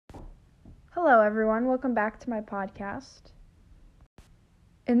Hello, everyone. Welcome back to my podcast.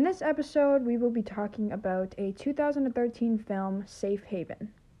 In this episode, we will be talking about a 2013 film, Safe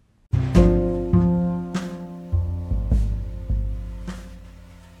Haven.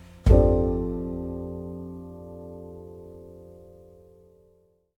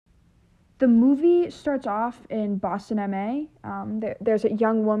 The movie starts off in Boston, MA. There's a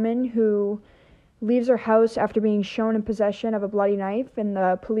young woman who leaves her house after being shown in possession of a bloody knife, and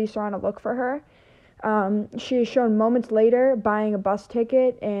the police are on a look for her. She is shown moments later buying a bus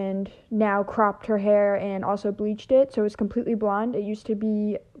ticket and now cropped her hair and also bleached it, so it's completely blonde. It used to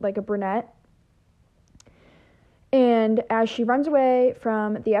be like a brunette. And as she runs away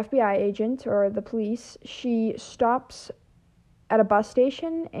from the FBI agent or the police, she stops at a bus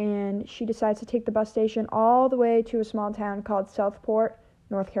station and she decides to take the bus station all the way to a small town called Southport,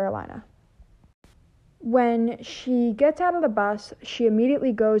 North Carolina. When she gets out of the bus, she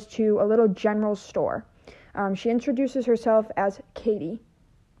immediately goes to a little general store. She introduces herself as Katie.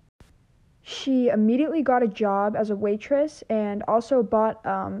 She immediately got a job as a waitress and also bought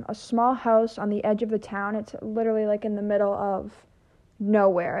a small house on the edge of the town. It's literally like in the middle of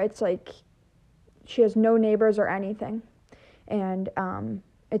nowhere. It's like she has no neighbors or anything. And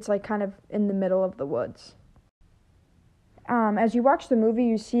it's like kind of in the middle of the woods. As you watch the movie,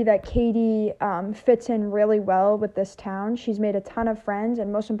 you see that Katie fits in really well with this town. She's made a ton of friends,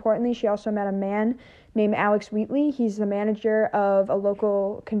 and most importantly, she also met a man named Alex Wheatley. He's the manager of a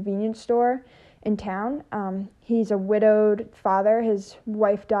local convenience store in town. He's a widowed father. His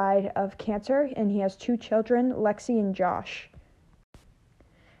wife died of cancer, and he has 2 children, Lexi and Josh.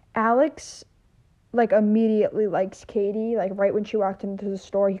 Alex, immediately likes Katie. Right when she walked into the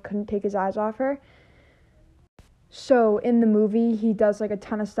store, he couldn't take his eyes off her. So in the movie, he does a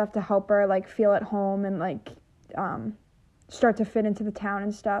ton of stuff to help her feel at home and start to fit into the town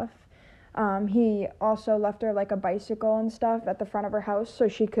and stuff. He also left her a bicycle and stuff at the front of her house so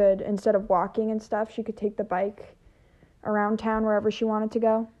she could, instead of walking and stuff, she could take the bike around town wherever she wanted to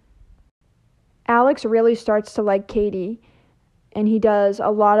go. Alex really starts to like Katie, and he does a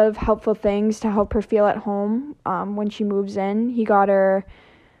lot of helpful things to help her feel at home when she moves in. He got her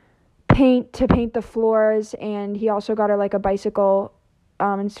paint the floors, and he also got her a bicycle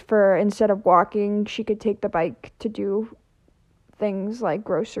for instead of walking, she could take the bike to do things like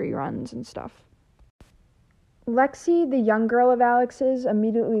grocery runs and stuff. Lexi, the young girl of Alex's,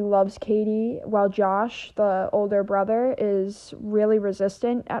 immediately loves Katie, while Josh, the older brother, is really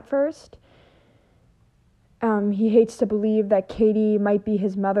resistant at first. He hates to believe that Katie might be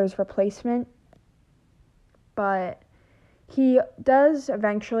his mother's replacement, but he does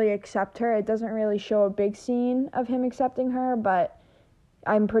eventually accept her. It doesn't really show a big scene of him accepting her, but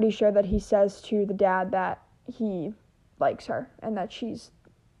I'm pretty sure that he says to the dad that he likes her and that she's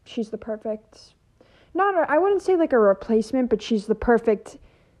the perfect, I wouldn't say a replacement, but she's the perfect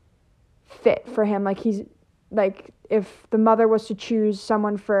fit for him. He's if the mother was to choose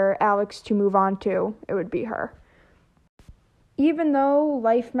someone for Alex to move on to, it would be her. Even though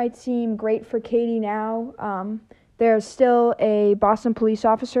life might seem great for Katie now, there's still a Boston police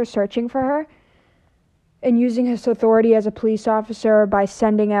officer searching for her and using his authority as a police officer by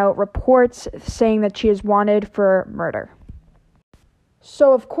sending out reports saying that she is wanted for murder.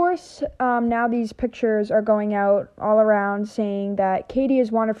 So, of course, now these pictures are going out all around saying that Katie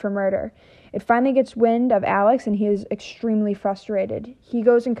is wanted for murder. It finally gets wind of Alex, and he is extremely frustrated. He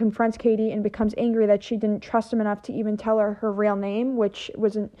goes and confronts Katie and becomes angry that she didn't trust him enough to even tell her her real name, which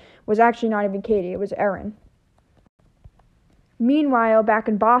was actually not even Katie, it was Erin. Meanwhile, back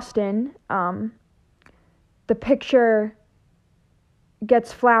in Boston, the picture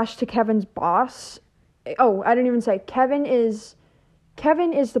gets flashed to Kevin's boss. Oh, I didn't even say. Kevin is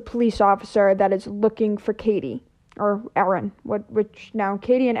the police officer that is looking for Katie, or Erin, which now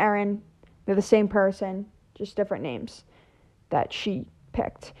Katie and Erin, they're the same person, just different names that she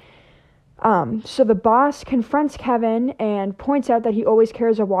picked. So the boss confronts Kevin and points out that he always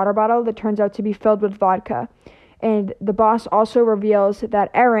carries a water bottle that turns out to be filled with vodka. And the boss also reveals that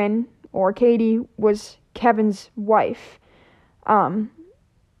Erin, or Katie, was Kevin's wife.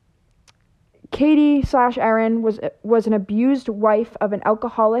 Katie/Erin was an abused wife of an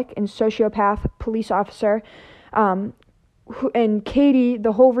alcoholic and sociopath police officer. And Katie,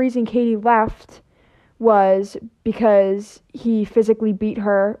 the whole reason Katie left was because he physically beat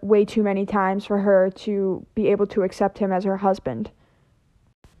her way too many times for her to be able to accept him as her husband.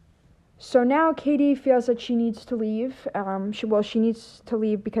 So now Katie feels that she needs to leave. She needs to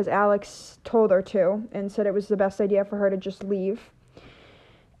leave because Alex told her to and said it was the best idea for her to just leave.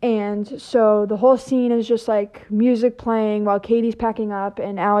 And so the whole scene is just like music playing while Katie's packing up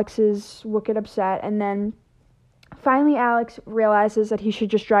and Alex is wicked upset. And then finally Alex realizes that he should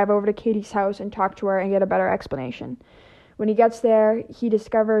just drive over to Katie's house and talk to her and get a better explanation. When he gets there, he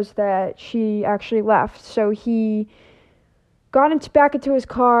discovers that she actually left. So he got back into his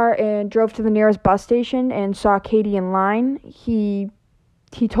car and drove to the nearest bus station and saw Katie in line. He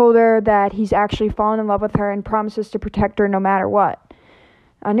told her that he's actually fallen in love with her and promises to protect her no matter what.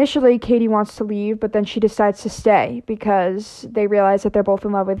 Initially, Katie wants to leave, but then she decides to stay because they realize that they're both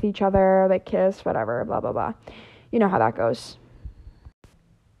in love with each other, they kiss, whatever, blah, blah, blah. You know how that goes.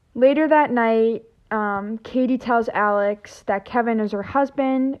 Later that night, Katie tells Alex that Kevin is her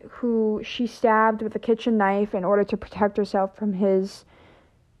husband, who she stabbed with a kitchen knife in order to protect herself from his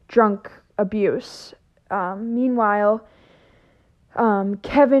drunk abuse. Meanwhile,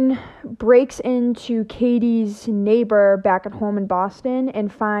 Kevin breaks into Katie's neighbor back at home in Boston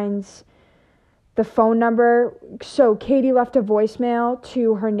and finds the phone number. So Katie left a voicemail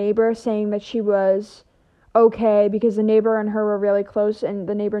to her neighbor saying that she was okay because the neighbor and her were really close and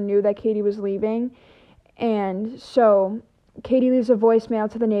the neighbor knew that Katie was leaving. And so Katie leaves a voicemail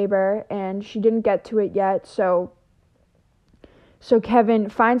to the neighbor and she didn't get to it yet. So Kevin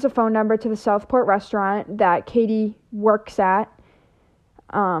finds a phone number to the Southport restaurant that Katie works at.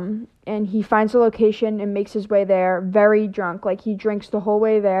 And he finds the location and makes his way there very drunk. Like, he drinks the whole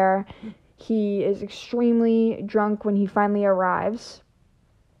way there. He is extremely drunk when he finally arrives.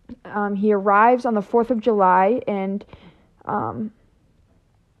 He arrives on the 4th of July, and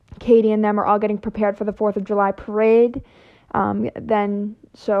Katie and them are all getting prepared for the 4th of July parade.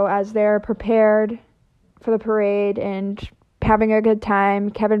 So as they're prepared for the parade and having a good time,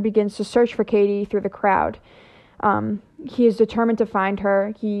 Kevin begins to search for Katie through the crowd. He is determined to find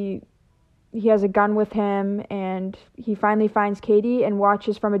her. He has a gun with him, and he finally finds Katie and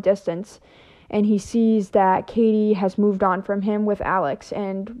watches from a distance. And he sees that Katie has moved on from him with Alex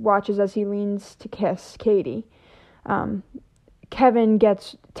and watches as he leans to kiss Katie. Kevin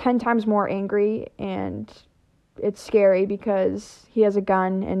gets 10 times more angry, and it's scary because he has a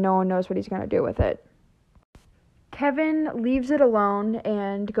gun and no one knows what he's going to do with it. Kevin leaves it alone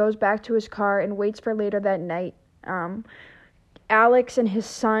and goes back to his car and waits for later that night. Alex and his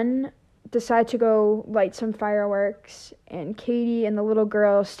son decide to go light some fireworks, and Katie and the little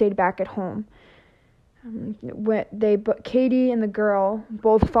girl stayed back at home. Katie and the girl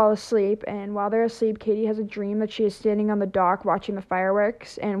both fall asleep, and while they're asleep, Katie has a dream that she is standing on the dock watching the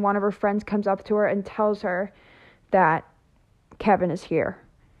fireworks, and one of her friends comes up to her and tells her that Kevin is here.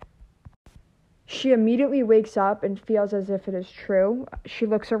 She immediately wakes up and feels as if it is true. She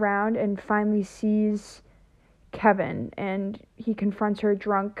looks around and finally sees Kevin, and he confronts her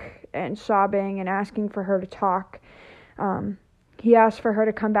drunk and sobbing and asking for her to talk. He asks for her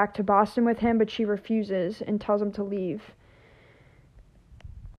to come back to Boston with him, but she refuses and tells him to leave.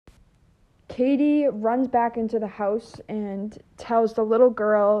 Katie runs back into the house and tells the little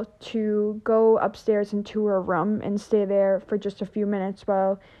girl to go upstairs into her room and stay there for just a few minutes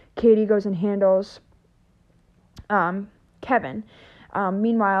while Katie goes and handles Kevin.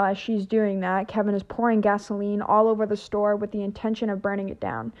 Meanwhile, as she's doing that, Kevin is pouring gasoline all over the store with the intention of burning it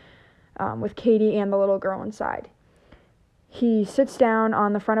down, with Katie and the little girl inside. He sits down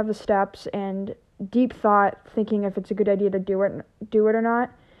on the front of the steps and deep thought, thinking if it's a good idea to do it or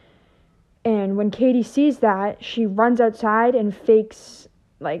not. And when Katie sees that, she runs outside and fakes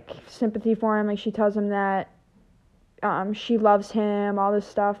like sympathy for him. Like, she tells him that she loves him, all this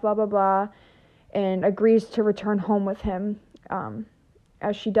stuff, blah blah blah, and agrees to return home with him.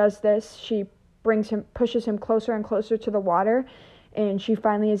 As she does this, she pushes him closer and closer to the water, and she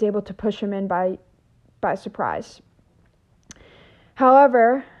finally is able to push him in by surprise.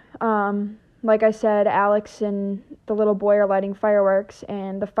 However, like I said, Alex and the little boy are lighting fireworks,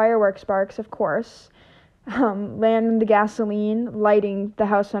 and the firework sparks, of course, land in the gasoline, lighting the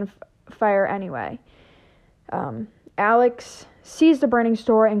house on fire anyway. Alex sees the burning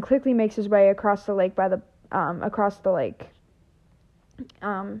store and quickly makes his way across the lake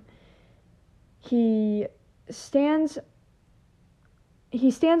He stands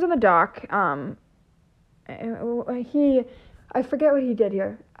on the dock. I forget what he did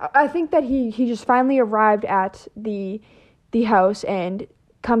here. I think that he just finally arrived at the house and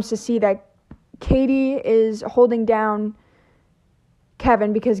comes to see that Katie is holding down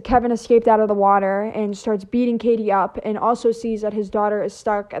Kevin because Kevin escaped out of the water and starts beating Katie up, and also sees that his daughter is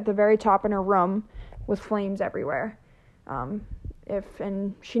stuck at the very top in her room with flames everywhere.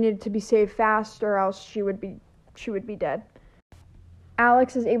 And she needed to be saved fast, or else she would be dead.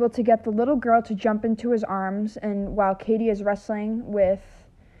 Alex is able to get the little girl to jump into his arms, and while Katie is wrestling with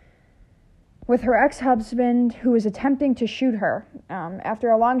with her ex-husband, who is attempting to shoot her. After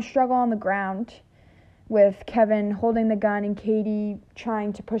a long struggle on the ground, with Kevin holding the gun and Katie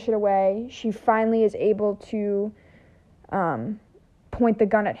trying to push it away, she finally is able to point the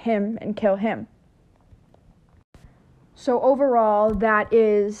gun at him and kill him. So overall, that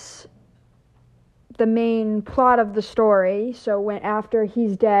is the main plot of the story. So after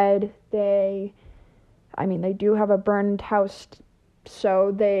he's dead, they do have a burned house,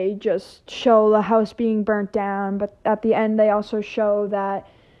 so they just show the house being burnt down, but at the end they also show that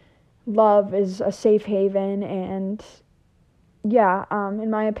love is a safe haven. And yeah, in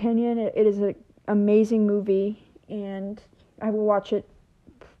my opinion, it is an amazing movie, and I will watch it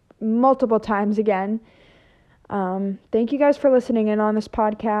multiple times again. Thank you guys for listening in on this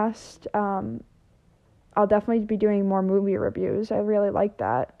podcast. I'll definitely be doing more movie reviews. I really like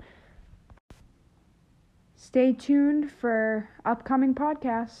that. Stay tuned for upcoming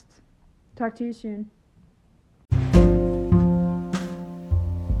podcasts. Talk to you soon.